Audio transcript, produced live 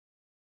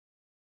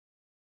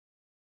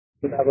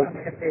I was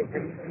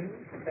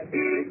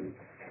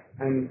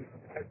and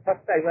at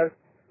first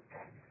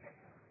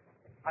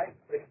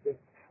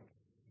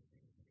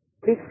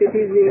this city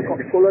is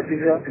in Kolar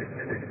Diva.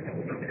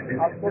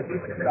 Also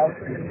this is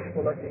also in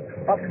Kolar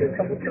Diva. First is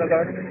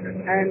Samudragarh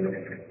and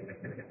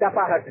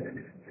Chapahat.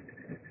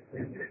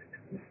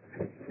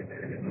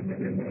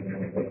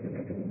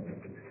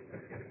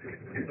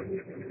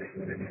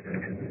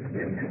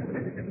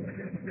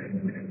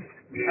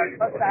 At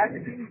first I had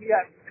been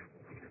here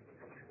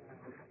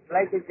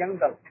like a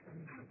jungle,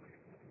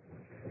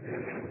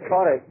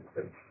 forest.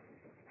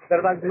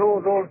 There was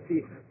no road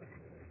here.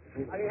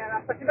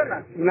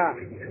 না না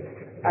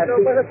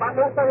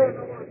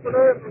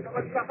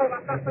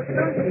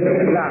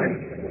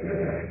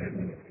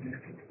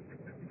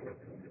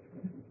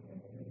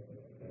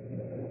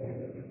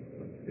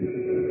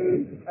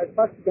At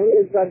first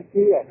jungles are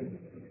here.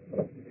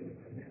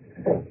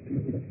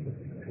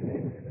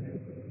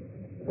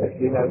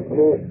 We have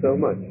moved so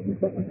much.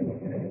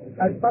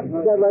 At first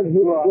there was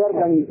here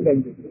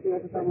jungle.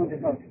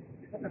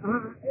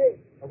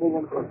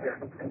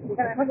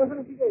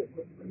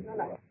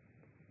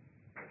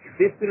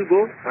 This will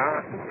go.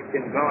 It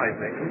can go, I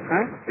think.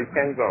 Huh? It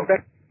can go.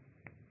 That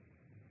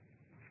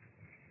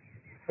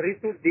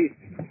Ritu this.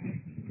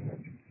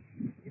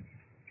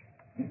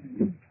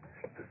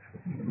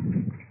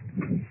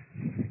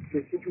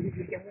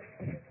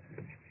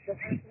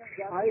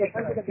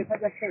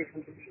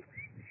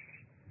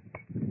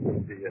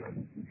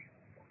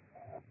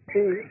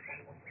 See,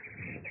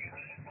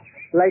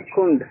 like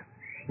kund.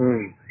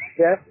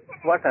 Yes,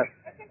 water.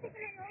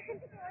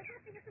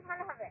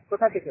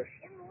 কোথা থেকে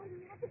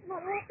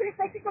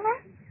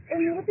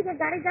এইখান থেকে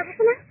তার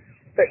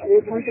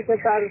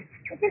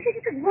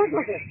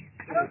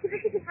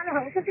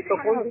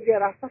কোন দিকে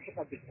রাস্তা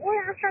কোথা থেকে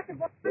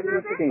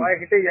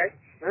হেঁটে যায়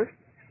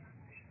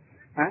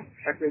হ্যাঁ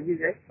একটা এগিয়ে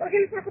যায়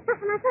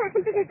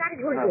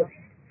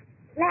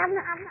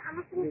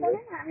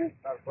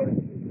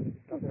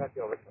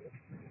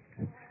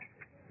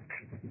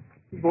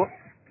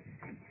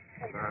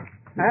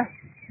হ্যাঁ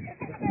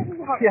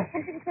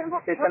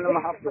চৈতন্য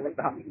মহাপ্রভু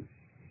ধাম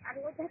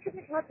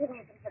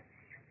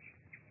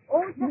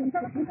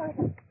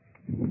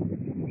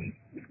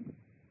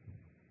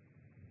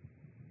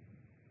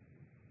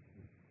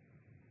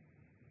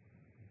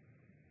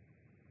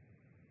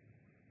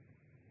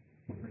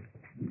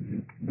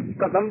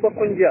Kadamba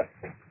Kunja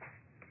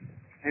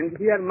and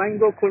here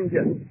Mango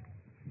Kunja.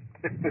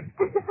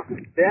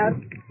 There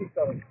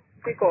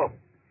Peacock.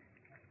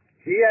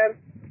 Here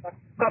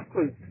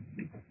Kakunj.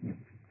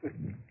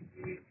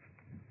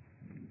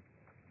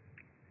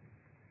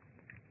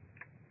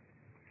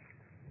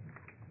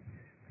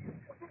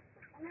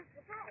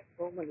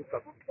 So many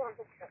cups.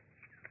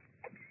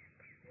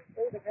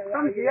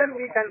 From here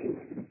we can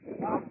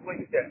go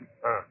there.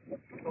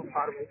 So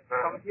far away.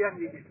 From here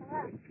we can.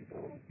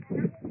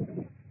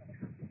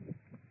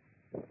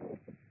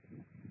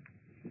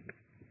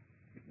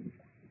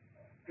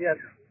 Yes.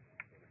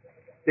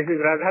 This is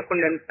Radha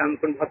Kund and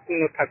Samkund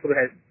Bhaktivinoda Thakur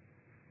has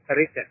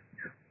written.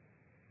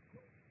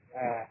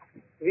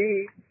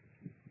 We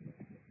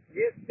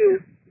used to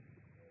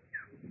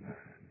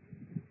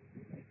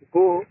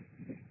go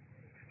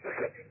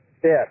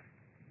there.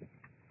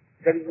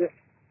 There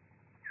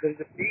is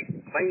a big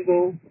mango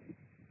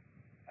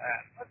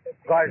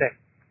garden.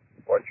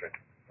 Orchard.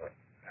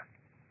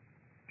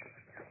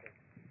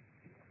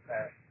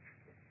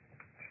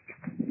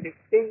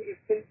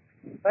 It's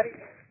very,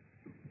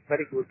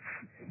 very good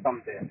from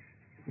there.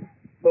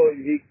 So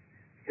we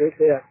go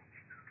there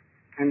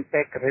and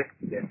take rest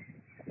there.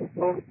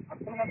 So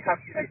Bhaktivinoda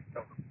Thakur has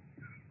told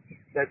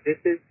that this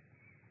is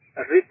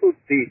Ritu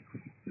Deep.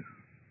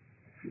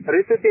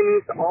 Ritu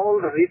means all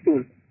the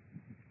Ritus.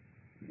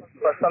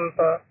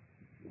 Vasanta,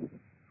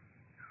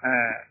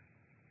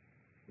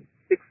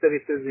 6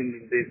 Ritus in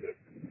Hinduism.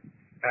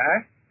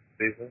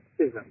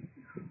 Season.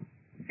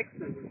 6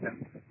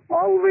 seasons.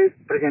 Always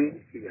present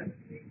here.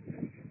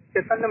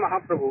 Chaitanya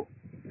Mahaprabhu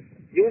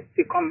used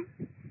to come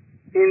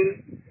in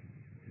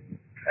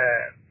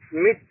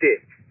midday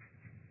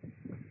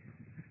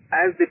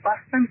as the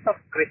pastimes of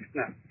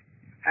Krishna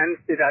and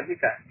Sri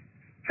Radhika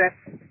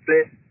takes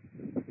place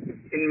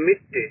in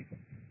midday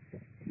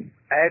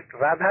at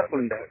Radha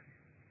Kunda.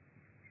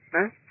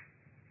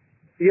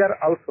 Here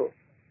also,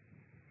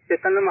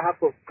 Chaitanya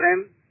Mahaprabhu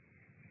came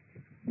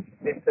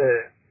with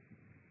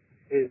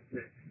his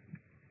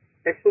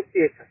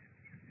association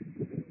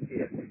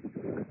here.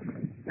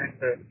 And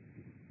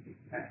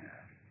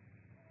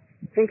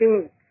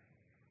thinking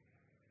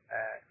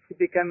he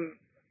became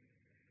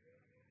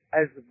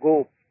as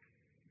Gop.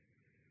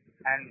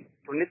 And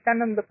to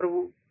Nityananda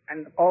Prabhu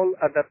and all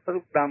other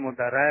Sarup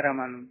Damodar, Raya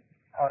Ramanand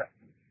or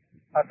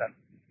others,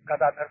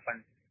 Gadadhar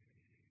Pandit,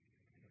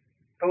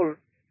 told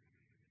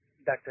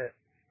that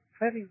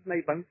where is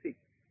my Bansi?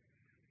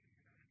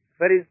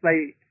 Where is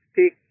my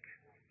stick?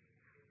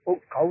 Oh,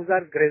 cows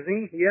are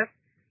grazing here.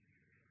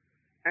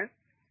 And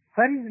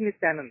where is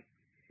Nityanand?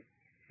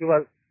 He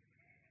was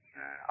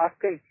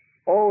asking,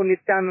 oh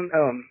Nityanand,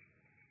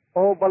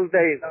 Oh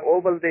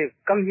Baldev,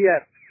 come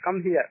here,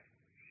 come here.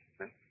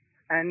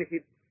 And he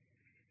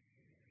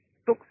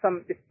took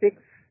some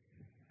sticks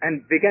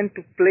and began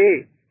to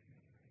play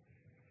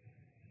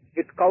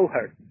with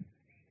cowherd.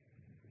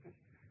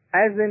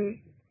 As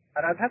in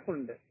Radha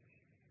Kunda,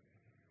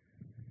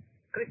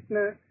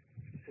 Krishna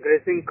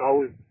grazing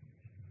cows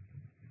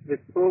with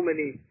so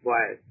many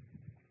boys,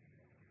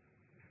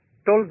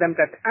 told them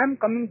that I am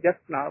coming just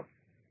now,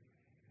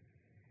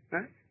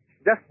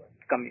 just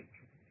coming.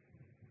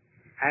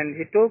 And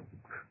he took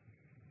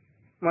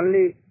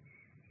only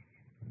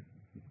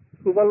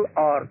Subal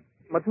or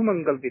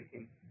Madhumangal with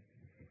him.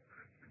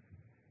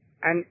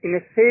 And in a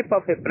shape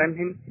of a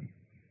Brahmin,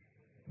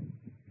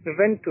 he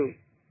went to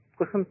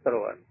Kusum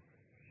Sarovar.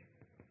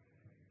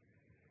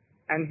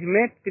 And he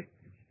met with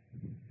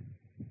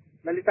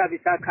Lalita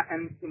Vishakha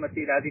and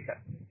Srimati Radhika.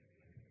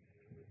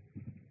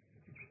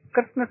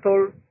 Krishna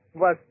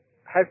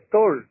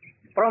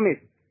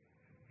promised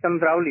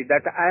Chandrauli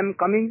that I am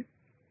coming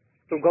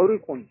to Gauri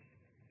Kund.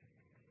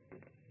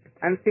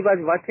 And she was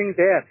watching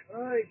there.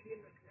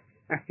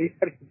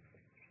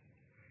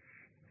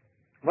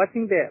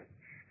 Watching there,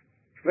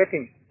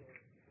 waiting.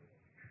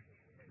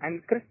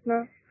 And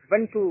Krishna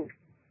went to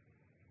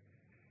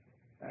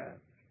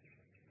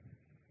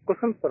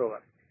Kusum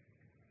Sarovar.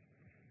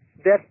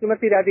 There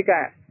Srimati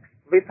Radhika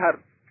with her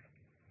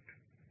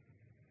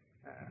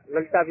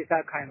Lalita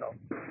Vishakha and all,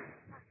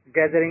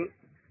 gathering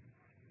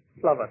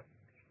flowers.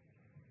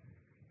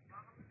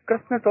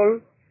 Krishna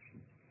told,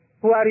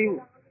 who are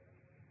you?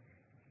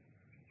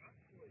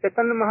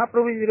 Chaitanya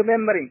Mahaprabhu is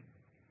remembering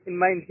in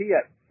mind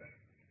here.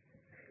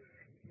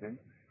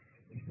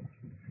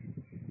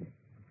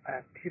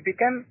 He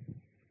became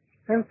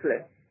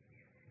senseless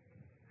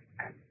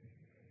and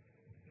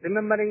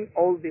remembering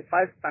all the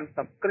 5 stunts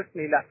of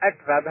Krishna Lila at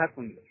Radha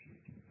Kunda.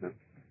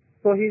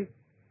 So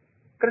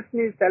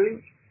Krishna is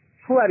telling,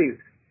 who are you?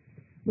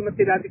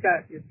 Srimati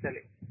Radhika is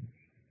telling,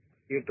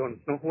 you don't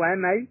know who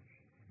am I?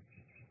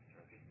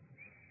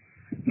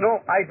 No,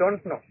 I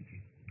don't know.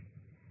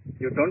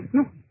 You don't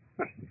know?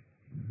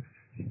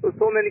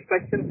 So many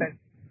questions, and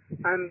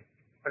I am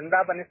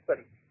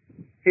Vrindavaneshwari.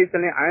 He is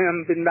telling, I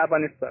am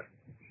Vrindavaneshwar.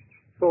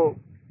 So,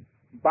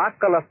 Bhaak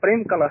Kala,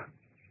 Prem Kala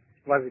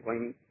was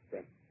going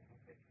then.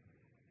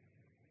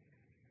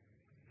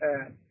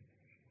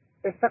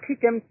 A Sakhi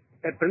came,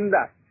 a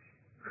Vrinda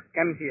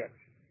came here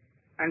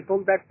and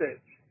told that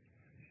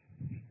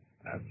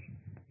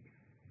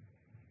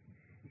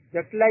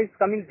Jatila is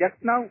coming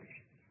just now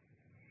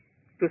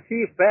to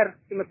see where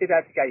Srimati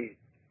Radhika is.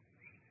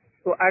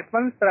 So at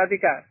once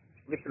Radhika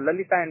with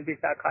Lalita and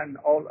Vishakha and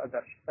all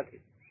other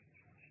Sakhis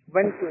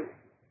went to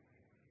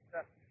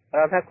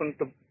Radha Kund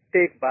to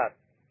take bath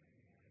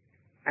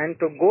and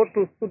to go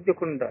to Surya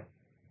Kunda.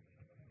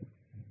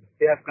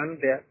 They have come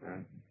there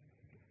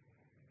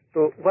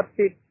to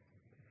worship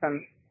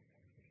sun.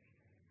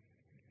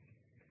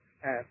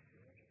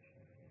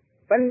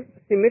 When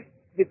she met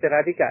with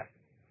Radhika,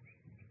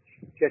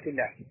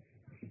 Jatila,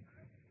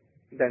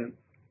 then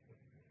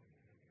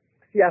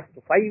she asked,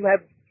 why you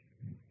have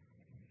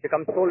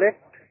become so late?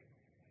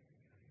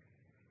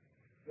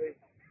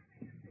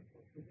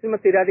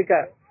 Srimati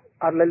Radhika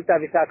or Lalita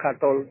Vishakha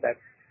told that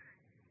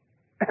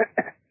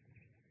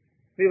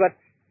we were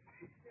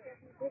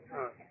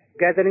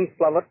gathering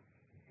flowers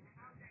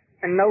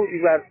and now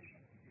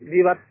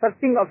we were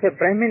searching of a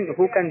Brahmin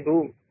who can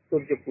do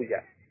Surya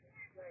Puja.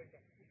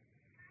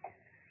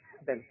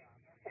 Then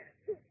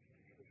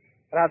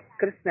Radha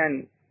Krishna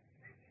and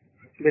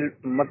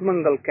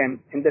Madhumangal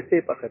came in the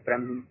shape of a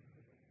Brahmin.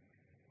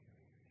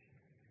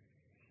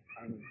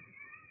 And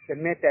they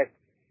met at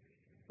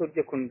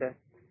Surya Kunda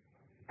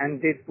and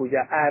did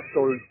puja. I have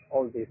told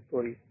all these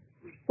stories.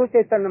 So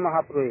Chaitanya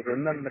Mahaprabhu,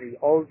 remembering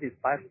all these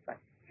pastimes,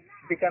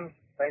 becomes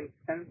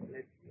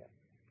senseless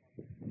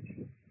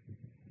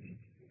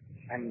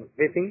and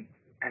waiting,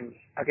 and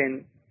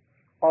again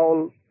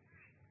all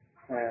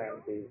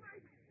the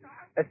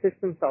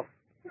assistants of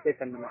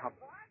Chaitanya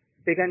Mahaprabhu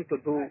began to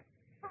do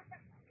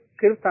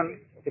kirtan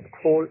with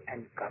khol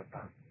and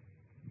karta.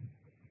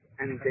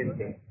 And then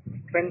they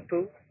went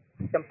to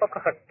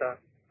Champakahatta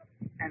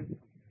and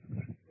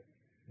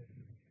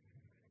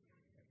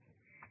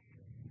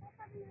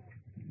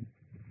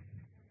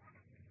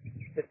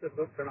this is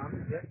good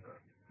pranam, yes.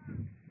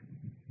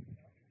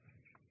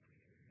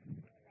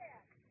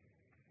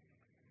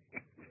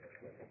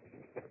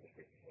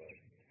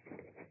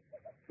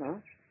 Huh?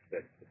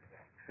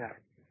 Yeah.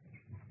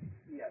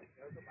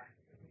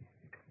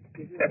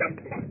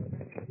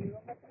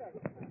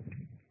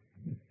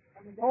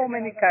 So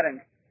many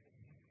currents.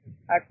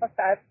 At first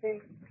I have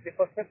seen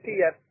before 50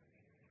 years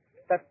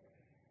that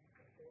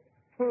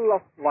full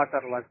of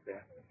water was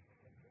there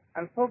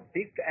and so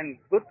big and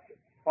good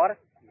forest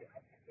here.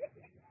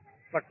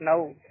 But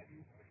now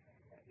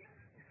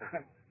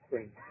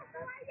going.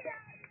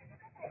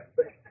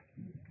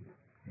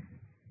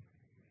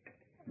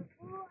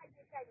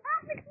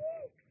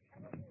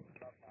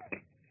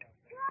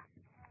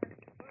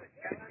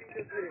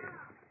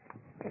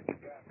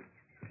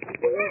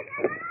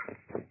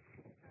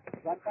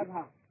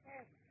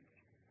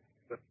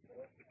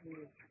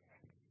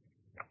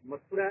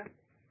 Mathura,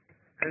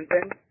 and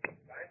then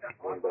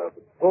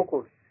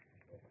Gokul.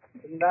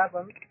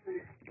 Vrindavan.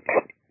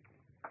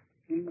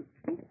 In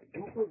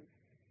Gokul.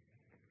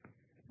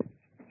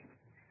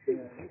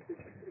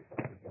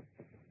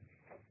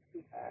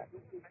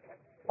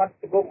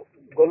 First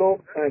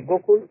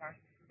Gokul,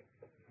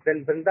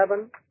 then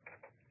Vrindavan,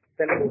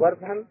 then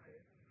Govardhan,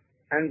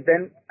 and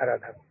then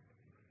Radha.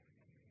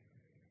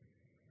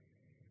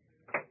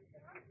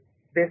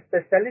 The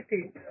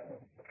speciality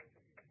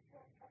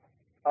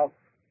of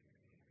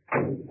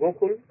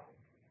Gokul,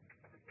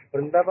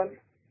 Vrindavan,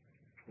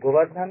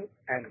 Govardhan,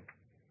 and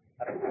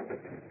Radha.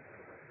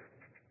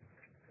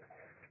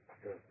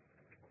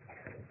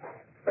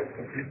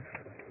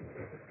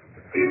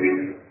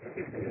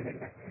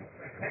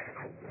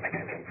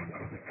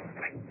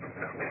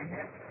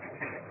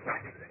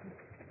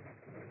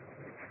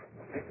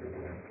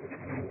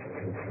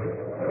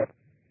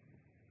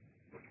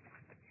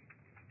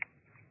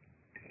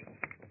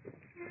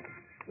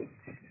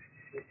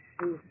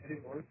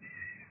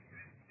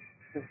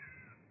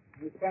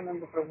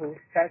 Nityananda Prabhu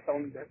sat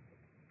on that.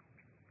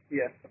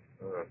 Yes.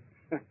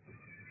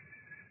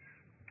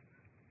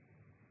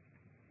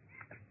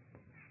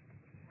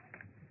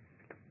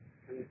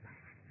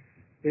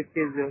 It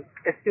is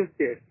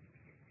associate.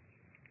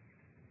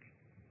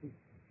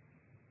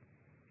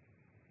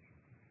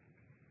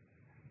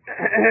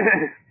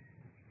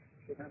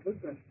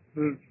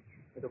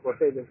 तो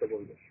कैसे इधर से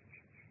बोल दो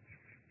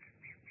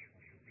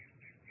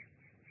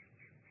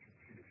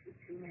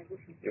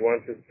You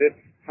want to sit?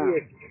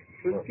 Yes.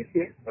 We'll sit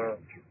here.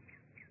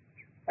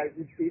 I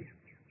will sit.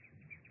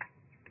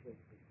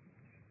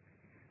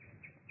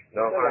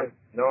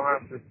 No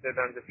harm to sit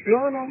on the tree.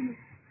 No.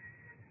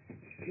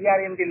 We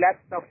are in the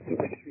laps of the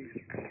tree.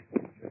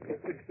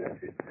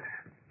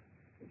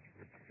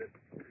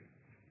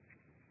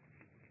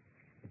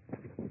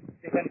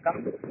 You can come.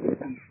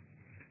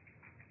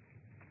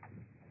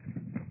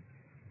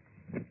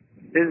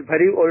 This is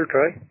very old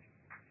Troy.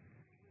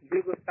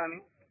 Jiva Goswami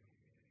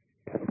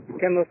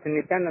came with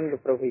Nityananda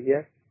Prabhu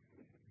here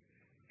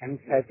and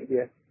sat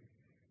here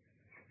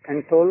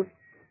and told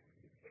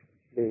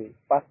the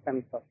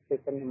pastimes of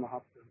Chaitanya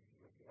Mahaprabhu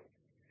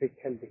which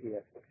held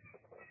here.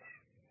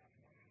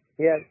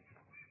 Here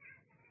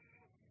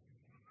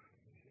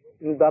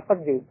in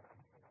Dwapar Yuga,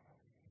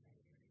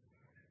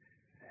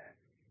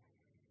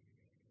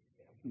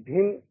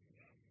 Bhim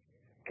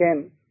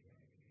came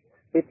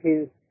with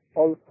his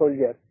all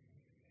soldiers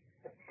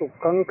to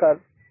conquer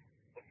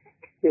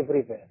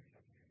everywhere.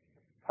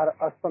 Har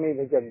Aswami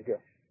Vijagya.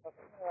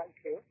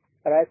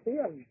 Raisi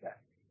or Vijay?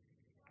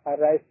 Har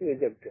Raisi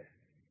Vijagya.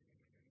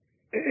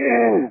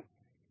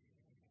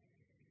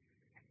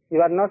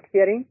 You are not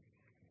hearing?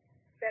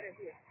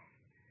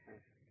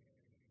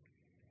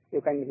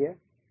 You can hear?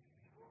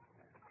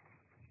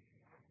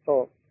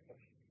 So,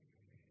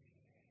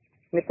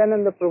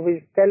 Nityananda Prabhu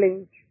is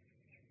telling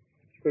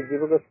to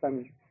Jiva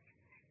Goswami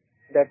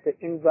that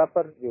in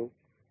Dwapar Yuga,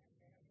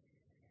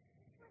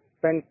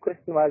 when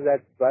Krishna was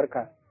at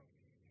Dwarka,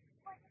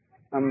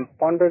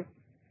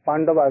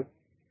 Pandavas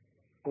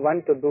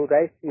want to do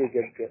Raisi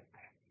Yajna.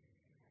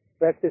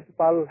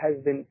 Shishupal has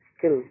been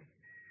killed.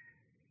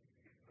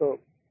 So,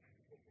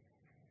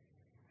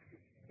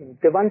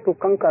 they want to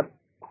conquer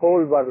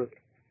whole world,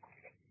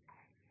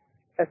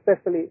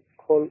 especially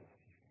whole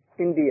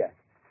India.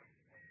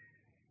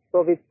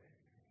 So with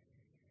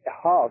a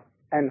horse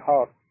and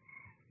horse,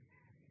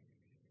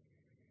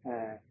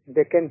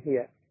 they came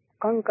here,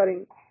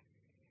 conquering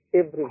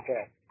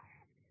everywhere.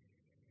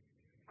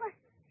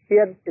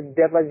 Here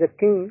there was a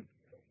king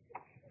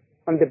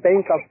on the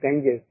bank of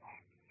Ganges,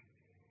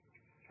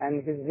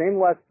 and his name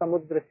was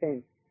Samudra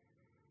Sen.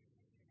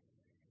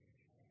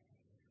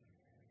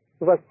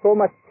 He was so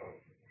much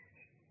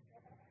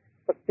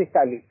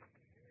Shaktishali,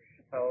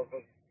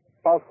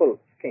 powerful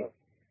king.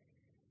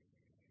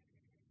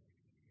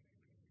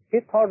 He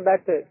thought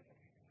that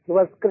he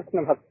was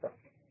Krishna Bhakta.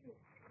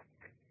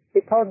 He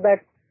thought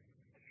that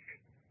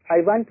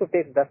I want to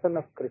take darshan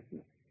of Krishna,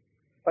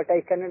 but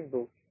I cannot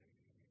do,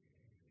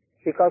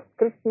 because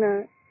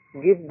Krishna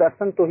gives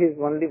darshan to his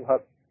only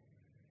bhakt.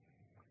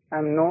 I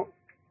am no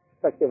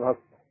such a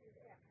bhakta.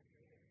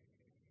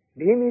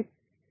 Bhim is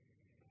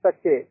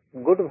such a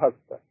good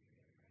bhakta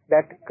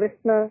that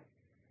Krishna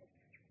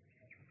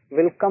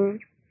will come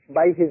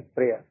by his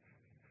prayer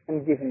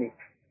and give me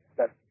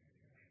darshan.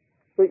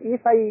 So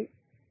if I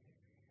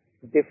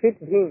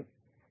defeat Bhim,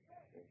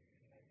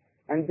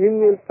 and Bhim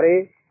will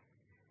pray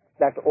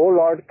that, "O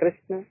Lord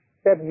Krishna,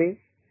 save me,"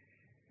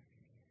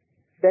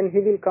 then he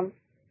will come.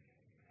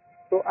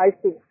 So I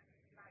should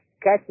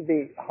catch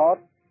the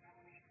horse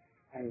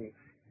and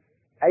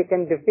I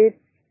can defeat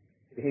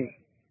Bhim.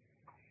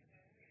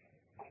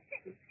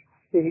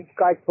 So he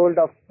caught hold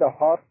of the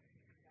horse,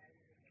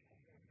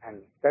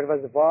 and there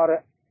was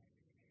war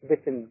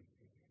between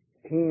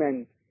Bhim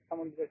and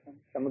Samudra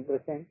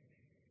Sen.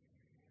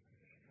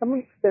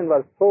 Samudra Sen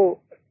was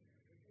so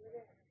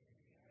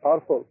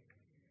powerful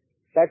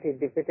that he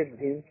defeated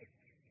Bhim.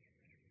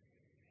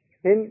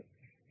 Then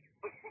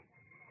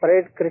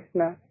prayed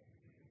Krishna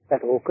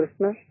that, "Oh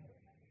Krishna,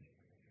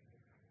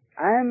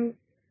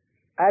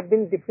 I've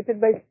been defeated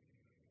by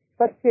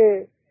such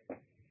a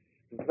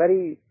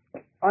very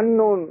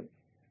unknown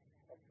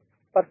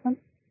person.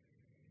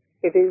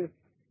 It is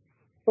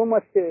so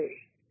much Great.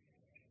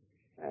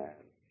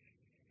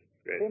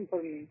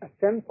 a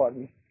shame for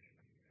me.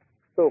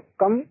 So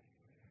come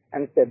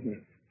and save me.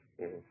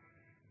 Mhm.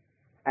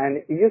 And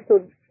you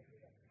should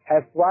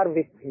have war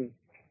with him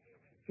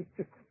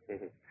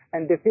Mhm.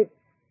 and defeat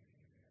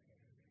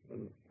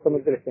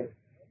Samudra Sen."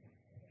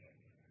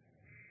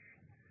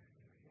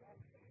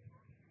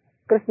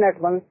 Krishna at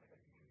once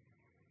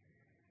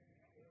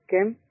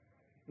came,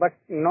 but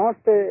not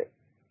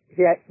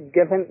he had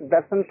given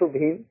darshan to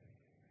Bhim.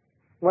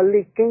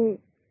 Only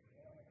king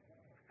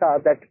saw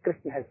that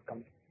Krishna has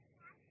come.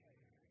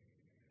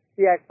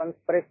 He at once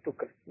prayed to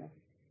Krishna,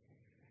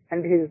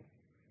 and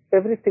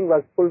everything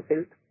was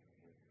fulfilled.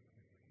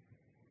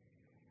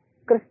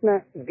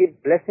 Krishna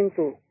gave blessing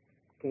to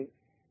king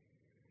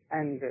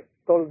and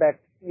told that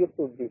you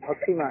should be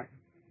bhaktiman.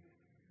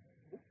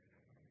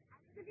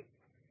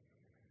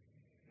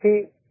 He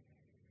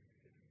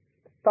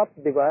stopped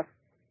the war,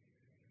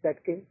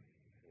 that king,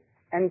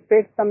 and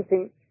paid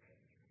something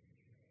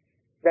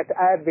that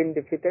I have been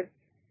defeated,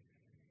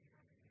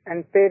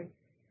 and paid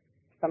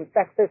some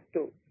taxes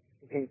to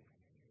Bhim.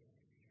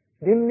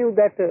 Bhim knew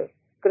that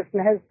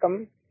Krishna has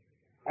come,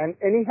 and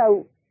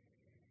anyhow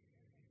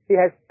he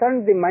has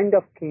turned the mind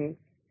of king,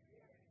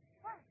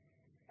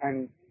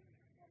 and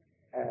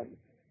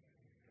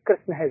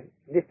Krishna has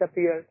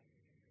disappeared,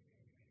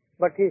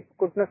 but he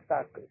could not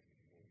saw Krishna.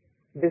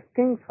 This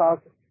king saw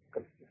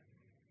Krishna,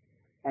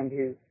 and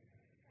his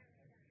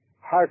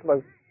heart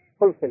was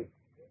fulfilled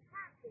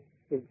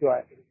with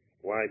joy.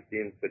 Why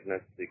Bhim could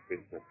not see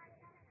Krishna?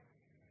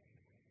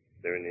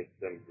 Is there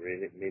some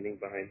meaning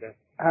behind that?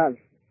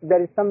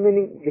 There is some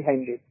meaning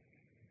behind it.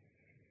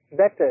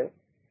 That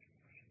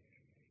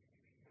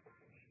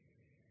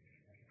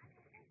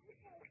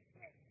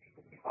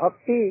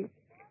bhakti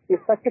is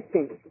such a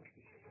thing.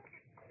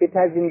 It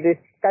has been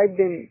described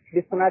in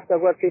Vishwanath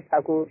Chakravarti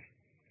Thakur,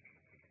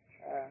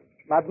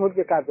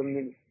 Madhurya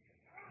Kadamini,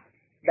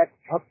 that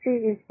bhakti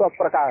is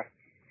Swaprakash.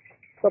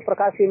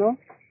 Swaprakash, you know?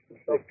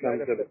 It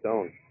comes of its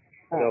own.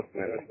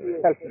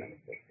 Self-manifest.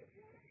 Self-manifest.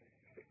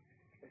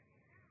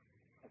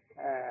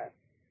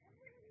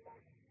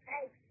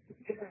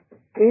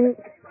 In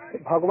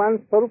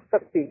Bhagavan Swarup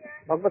Shakti,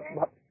 Bhagavat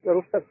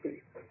Swarup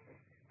Shakti,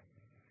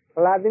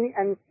 Hladini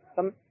and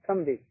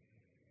Samdi,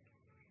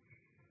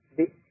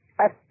 the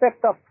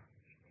aspect of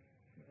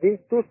these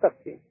two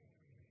Shaktis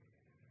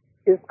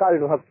is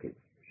called Bhakti.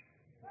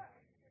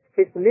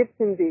 It lives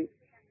in the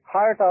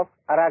heart of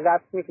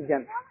Aragatmik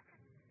Jan.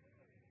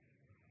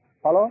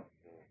 Follow?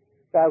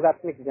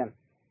 Aragatmik Jan.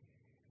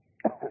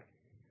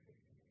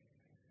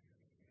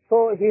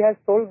 So he has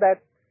told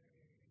that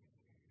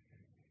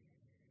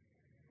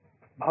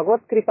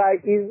Bhagavad Kripa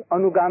is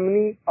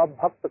Anugamini of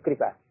Bhakta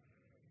Kripa.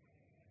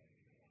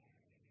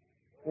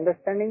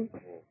 Understanding?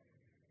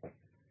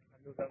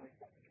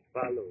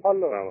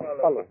 Follow.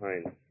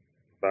 Behind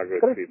Bhagavad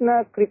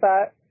Krishna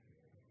Kripa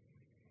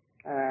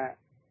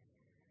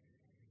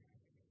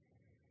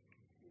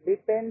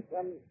depends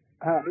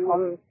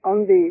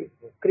on the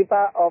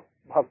Kripa of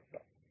Bhakta.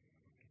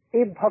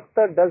 If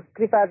Bhakta does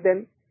Kripa,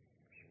 then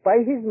by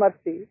his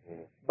mercy,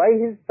 by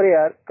his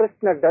prayer,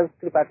 Krishna does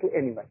Kripa to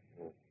anyone.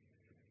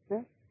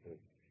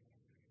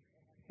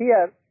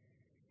 Here,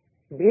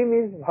 Bhim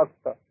is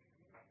Bhakta.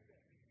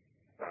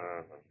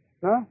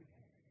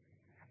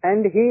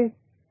 And he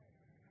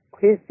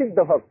is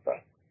Siddha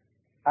Bhakta,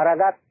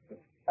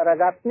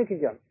 Aragatmik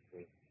Jan,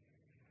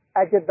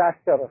 as a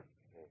Dasyara.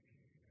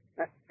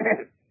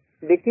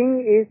 The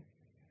king is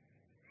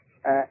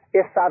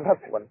a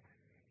sadhak one.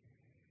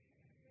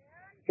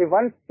 He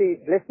wants the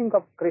blessing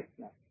of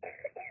Krishna,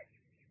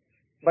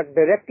 but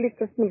directly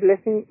Krishna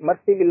blessing,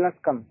 mercy will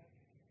not come.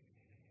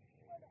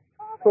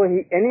 So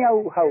he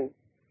anyhow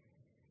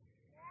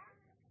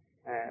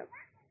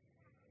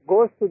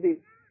goes to the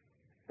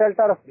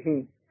shelter of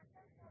Bhim.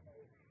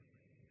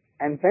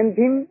 And when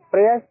Bhim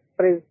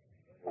prays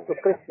to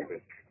Krishna,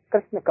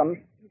 Krishna comes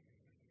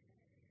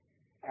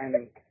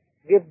and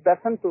gives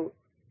darshan to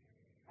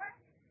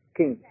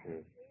king.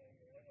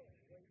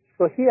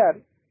 So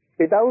here,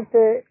 without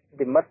the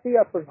mercy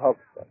of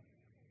Bhakta,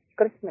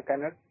 Krishna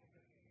cannot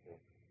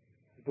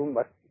do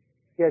mercy.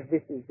 Yes,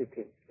 this is the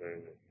thing.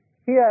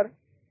 Here,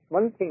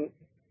 one thing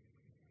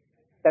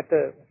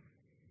that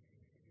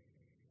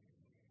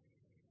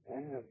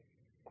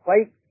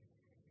why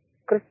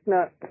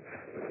Krishna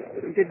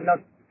did not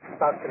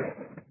start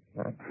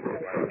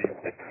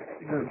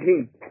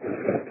Bhim.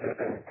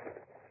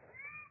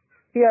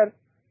 Here,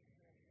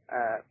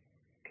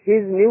 he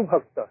is new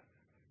Bhakta,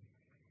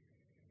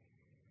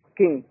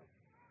 king,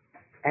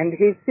 and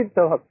he is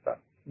Siddha Bhakta,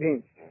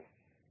 Bhim.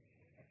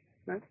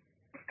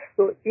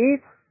 So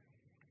if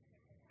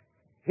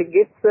he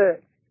gives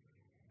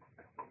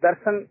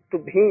darshan to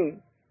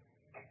Bhim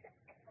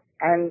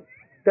and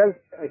does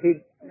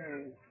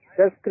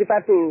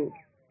kripa to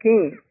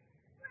king,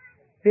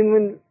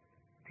 Bhiman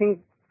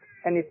thinks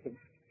anything,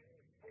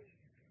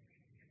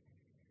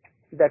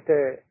 that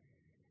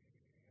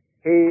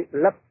he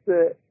loves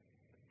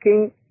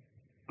king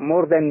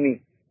more than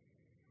me.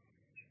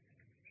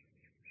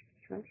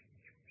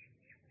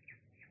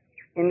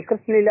 In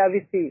Krishna Lila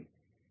we see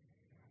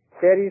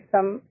there is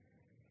some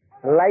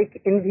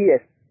like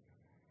envious,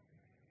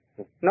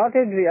 not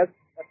envious,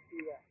 but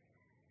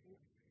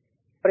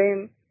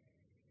prem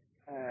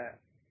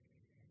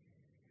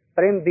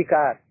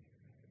vikar,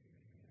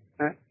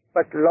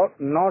 but not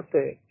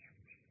mundane.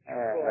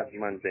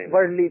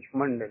 worldly,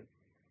 mundane.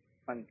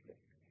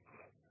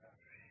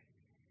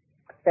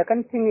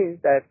 Second thing is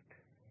that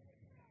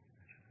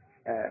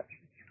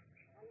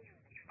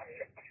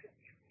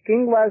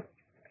king was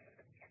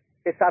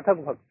a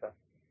sadhak bhakta,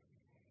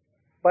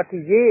 but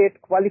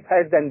yet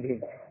qualified than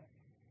him.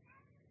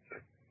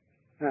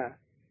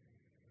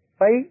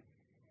 Why?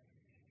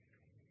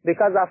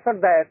 Because after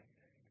that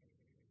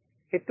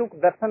he took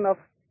darshan of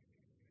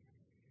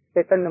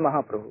Chaitanya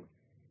Mahaprabhu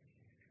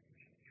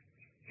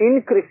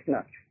in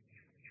Krishna.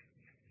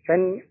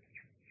 When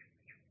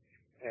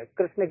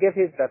Krishna gave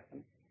his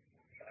darshan,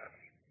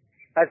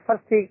 at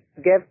first he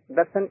gave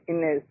darshan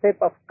in a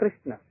shape of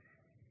Krishna.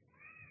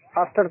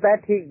 After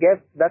that he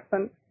gave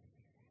darshan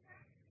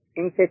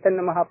in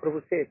Chaitanya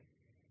Mahaprabhu shape.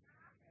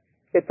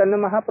 Chaitanya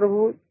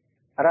Mahaprabhu,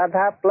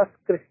 Radha plus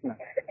Krishna.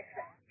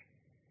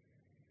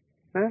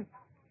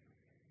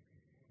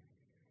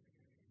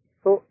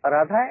 So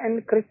Radha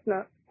and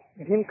Krishna,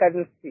 him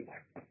couldn't see.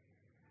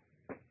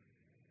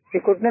 He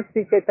could not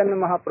see Chaitanya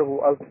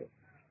Mahaprabhu also.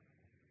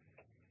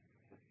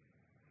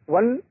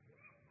 One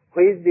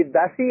who is the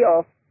dasi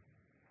of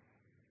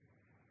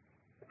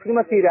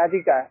Srimati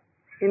Radhika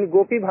in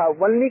Gopi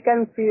Bhav only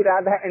can see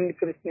Radha and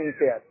Krishna in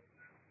pair.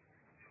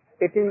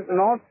 It is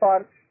not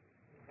for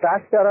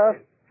Rasyaras,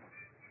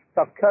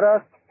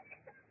 Saksharas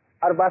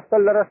or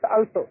Vatsalyaras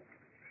also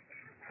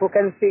who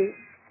can see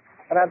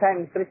Radha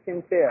and Krishna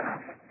in pair.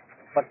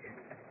 But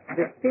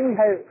this king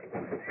was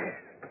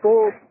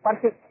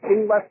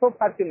so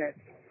fortunate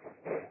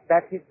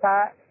that he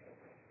saw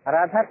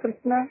Radha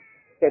Krishna,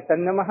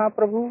 Chaitanya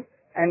Mahaprabhu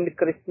and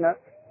Krishna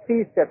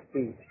Sri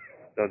Shakti.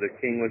 So the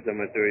king was a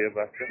Madhurya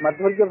Bhakta?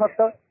 Madhurya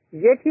Bhakta,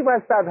 yet he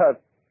was sadhak,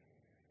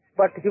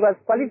 but he was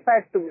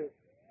qualified to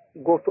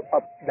go to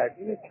up that.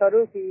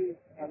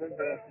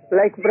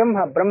 Like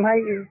Brahma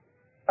is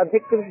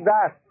Adhikrit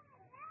Das.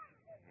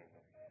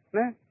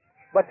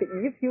 But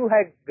if you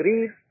had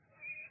greed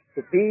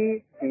to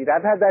be the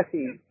Radha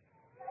Dasi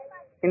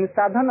in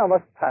sadhana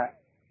avastha,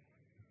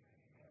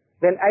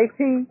 then I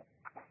think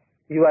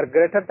you are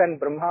greater than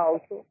Brahma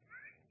also.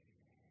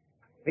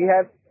 We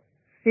have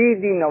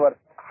seed in our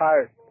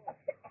heart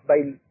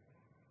by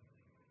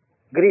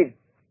greed.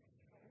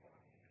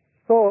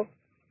 So,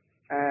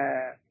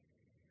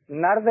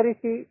 Narada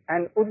Rishi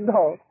and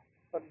Uddhav,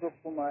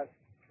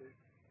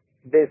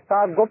 they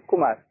saw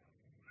Gopkumar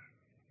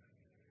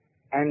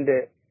and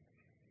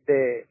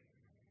they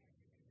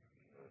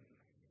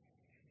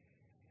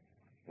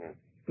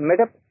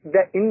made up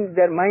in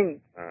their mind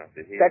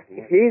that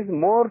he is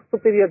more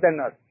superior than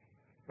us.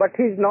 But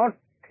he is not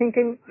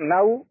thinking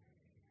now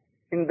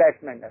in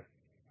that manner.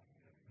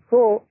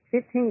 So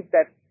he thinks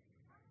that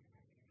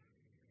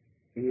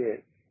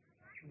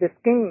this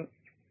king,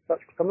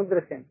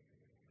 Samudrasen,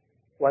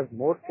 was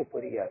more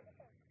superior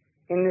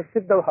in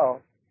Siddha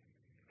Bhav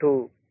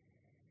to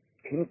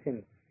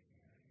Bhimsen.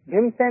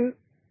 Bhimsen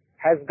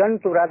has gone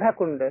to Radha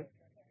Kunda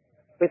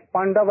with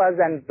Pandavas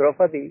and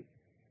Draupadi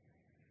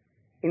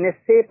in a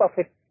shape of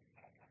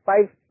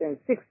 5 and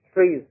 6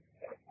 trees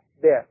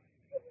there.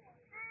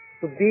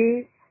 To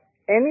be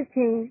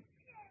anything,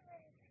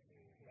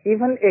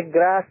 even a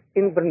grass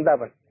in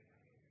Vrindavan.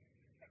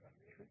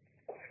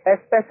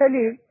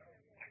 Especially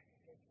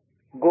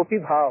Gopi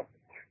Bhav,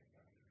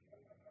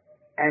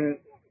 and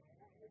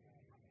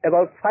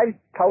about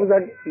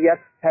 5,000 years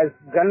has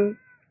gone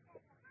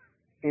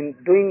in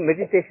doing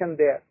meditation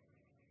there.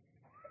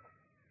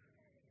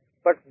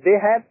 But they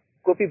have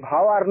Gopi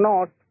Bhav or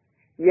not,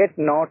 yet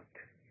not.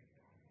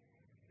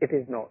 It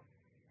is not.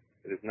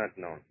 It is not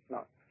known.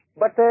 No.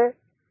 But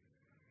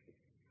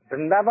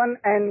Vrindavan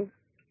and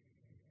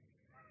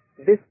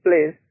this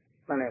place,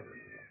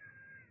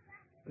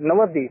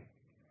 Navadvip,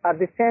 are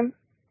the same.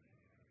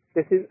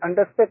 This is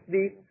under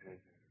Satdeep.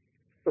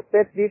 So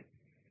Satdeep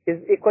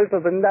is equal to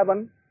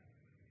Vrindavan.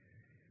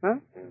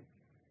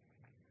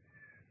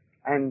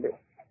 And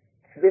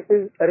this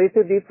is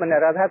Ritudeep and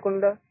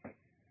Radhakunda.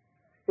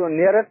 So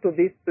nearer to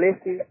these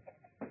places.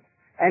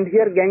 And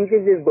here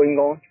Ganges is going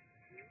on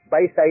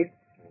by side.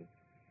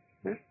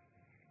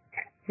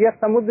 Here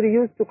Samudra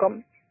used to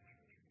come.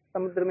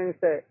 Samudra means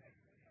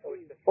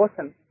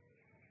ocean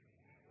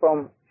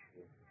from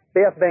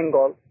Bay of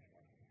Bengal.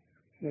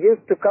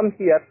 Used to come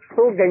here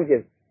through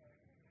Ganges.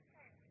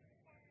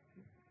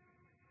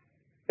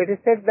 It is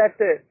said that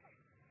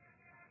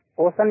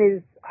ocean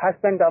is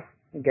husband of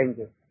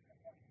Ganges.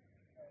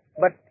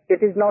 But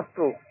it is not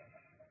true.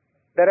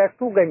 There are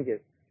 2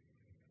 Ganges.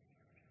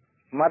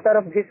 Mother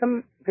of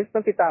Bhishma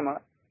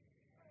Pitama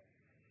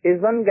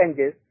is one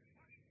Ganges,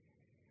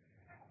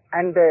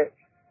 and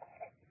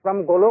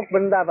from Golok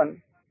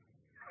Vrindavan,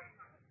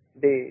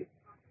 the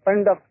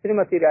fund of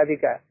Srimati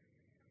Radhika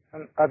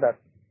and other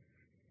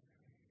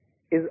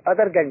is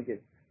other Ganges.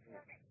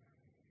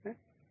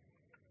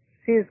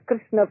 She is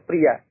Krishna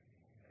Priya.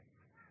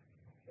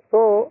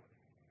 So,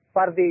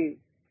 for the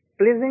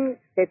pleasing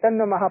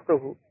Chaitanya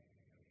Mahaprabhu,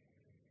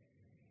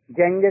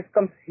 Ganges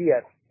comes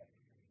here,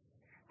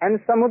 and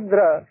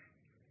Samudra,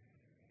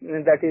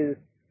 that is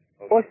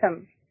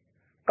ocean,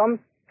 comes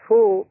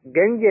through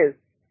Ganges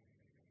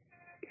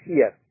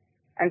here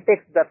and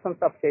takes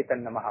darshans of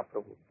Chaitanya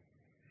Mahaprabhu.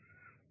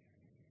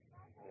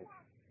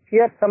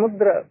 Here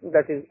Samudra,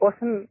 that is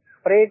ocean,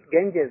 prayed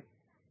Ganges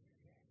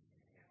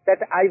that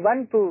I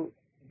want to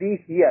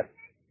be here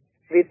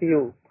with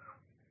you,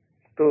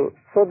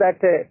 so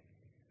that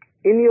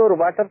in your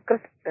water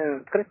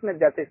Krishna,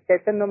 that is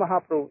Chaitanya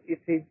Mahaprabhu, is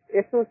his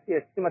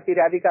associate Srimati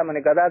Radhika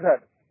Mane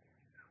Gadadhar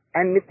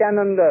and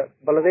Nityananda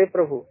Baladev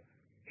Prabhu,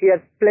 he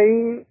is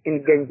playing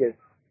in Ganges.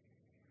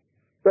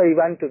 So I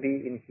want to be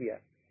in here.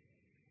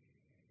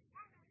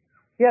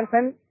 Here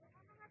when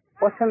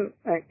ocean,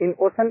 in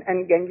ocean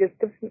and Ganges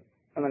Krishna,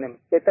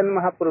 Chaitanya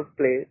Mahaprabhu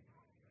plays,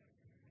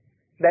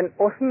 then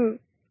ocean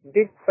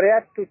did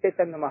prayer to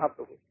Chaitanya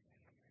Mahaprabhu.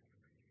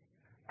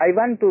 I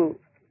want to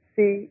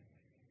see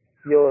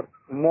your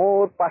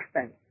more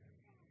pastime.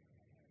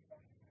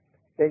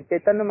 Then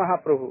Chaitanya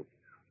Mahaprabhu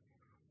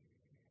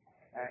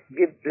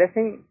give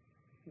blessing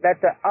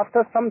that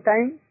after some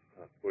time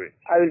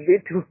I will be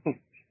to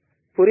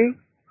Puri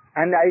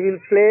and I will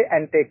play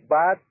and take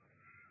bath,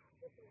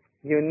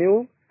 you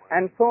knew,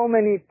 and so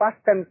many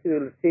pastimes you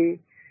will see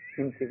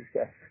in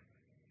future.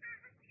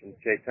 In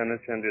Chaitanya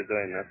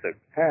Chandrodaya Natak,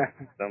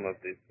 some of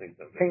these things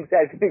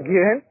are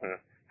given.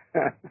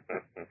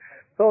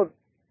 So,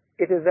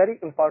 it is very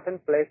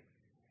important place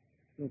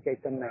in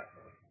Chaitanya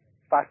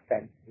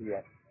pastime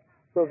here.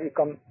 So, we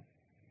come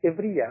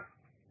every year.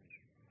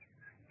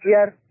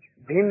 Here,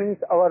 Bhim means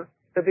our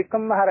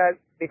Tribhikam Maharaj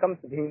becomes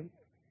Bhim,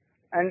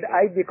 and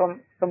I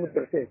become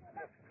Samudra Seth.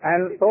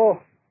 And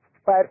so,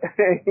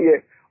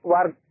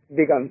 war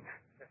begins.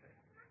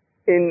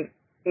 In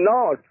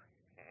note,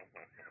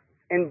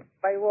 in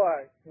by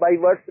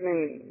words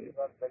mean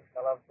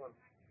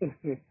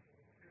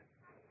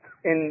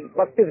in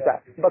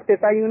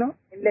Bhaktita, you know?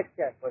 In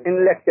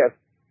lecture.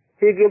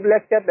 He gives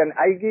lecture, then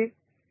I give,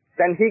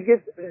 then he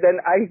gives, then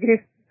I give,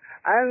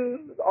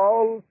 and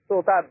all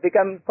Sota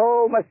become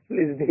so much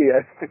pleased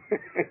here.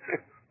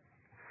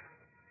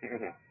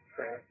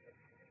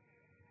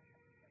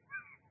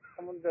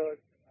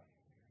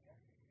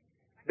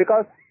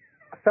 Because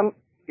some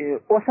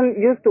ocean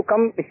used to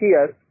come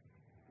here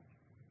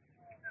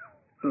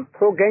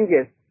through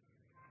Ganges,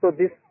 so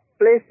this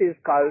place is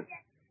called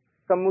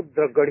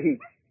Samudra Gadhi.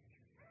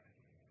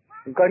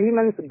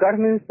 Gadh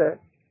means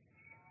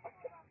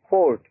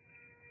fort,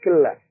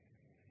 killa.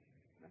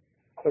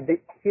 So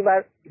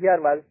here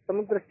was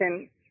Samudra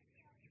Sen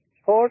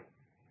fort,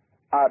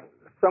 or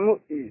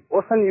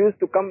ocean used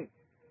to come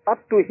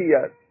up to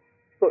here,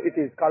 so it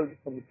is called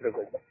Samudra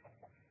Gadhi.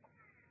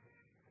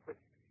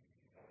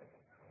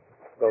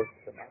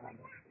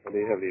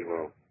 Hari Hari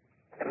Ram.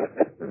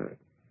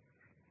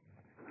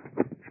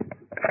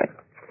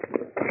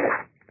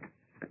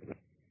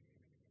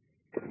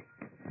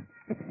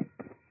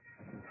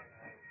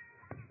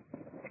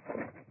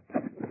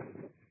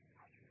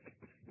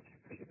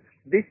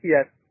 This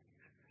year,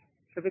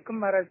 Tribhikam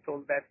Maharaj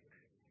told that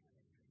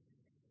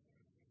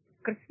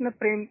Krishna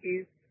Prem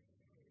is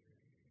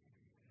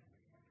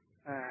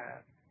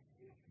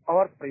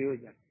our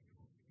prayojan.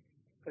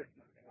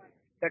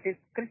 That is,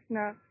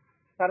 Krishna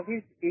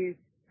service is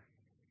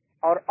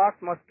our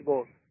utmost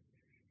goal.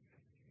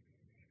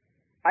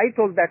 I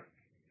told that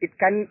it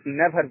can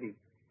never be.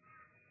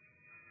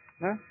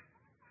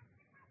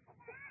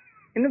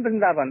 In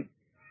Vrindavan,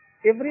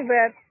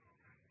 everywhere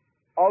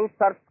all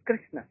serve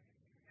Krishna.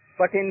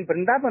 But in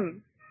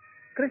Vrindavan,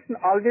 Krishna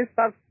always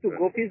serves to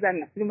gopis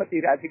and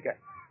Srimati Radhika.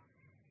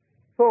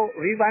 So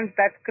we want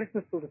that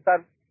Krishna should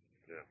serve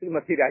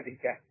Srimati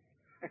Radhika.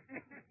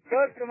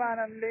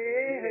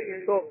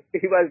 So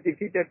he was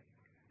defeated.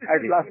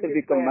 At last he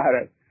became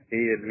Maharaj.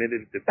 He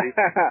admitted defeat.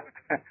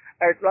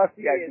 At last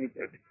he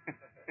admitted.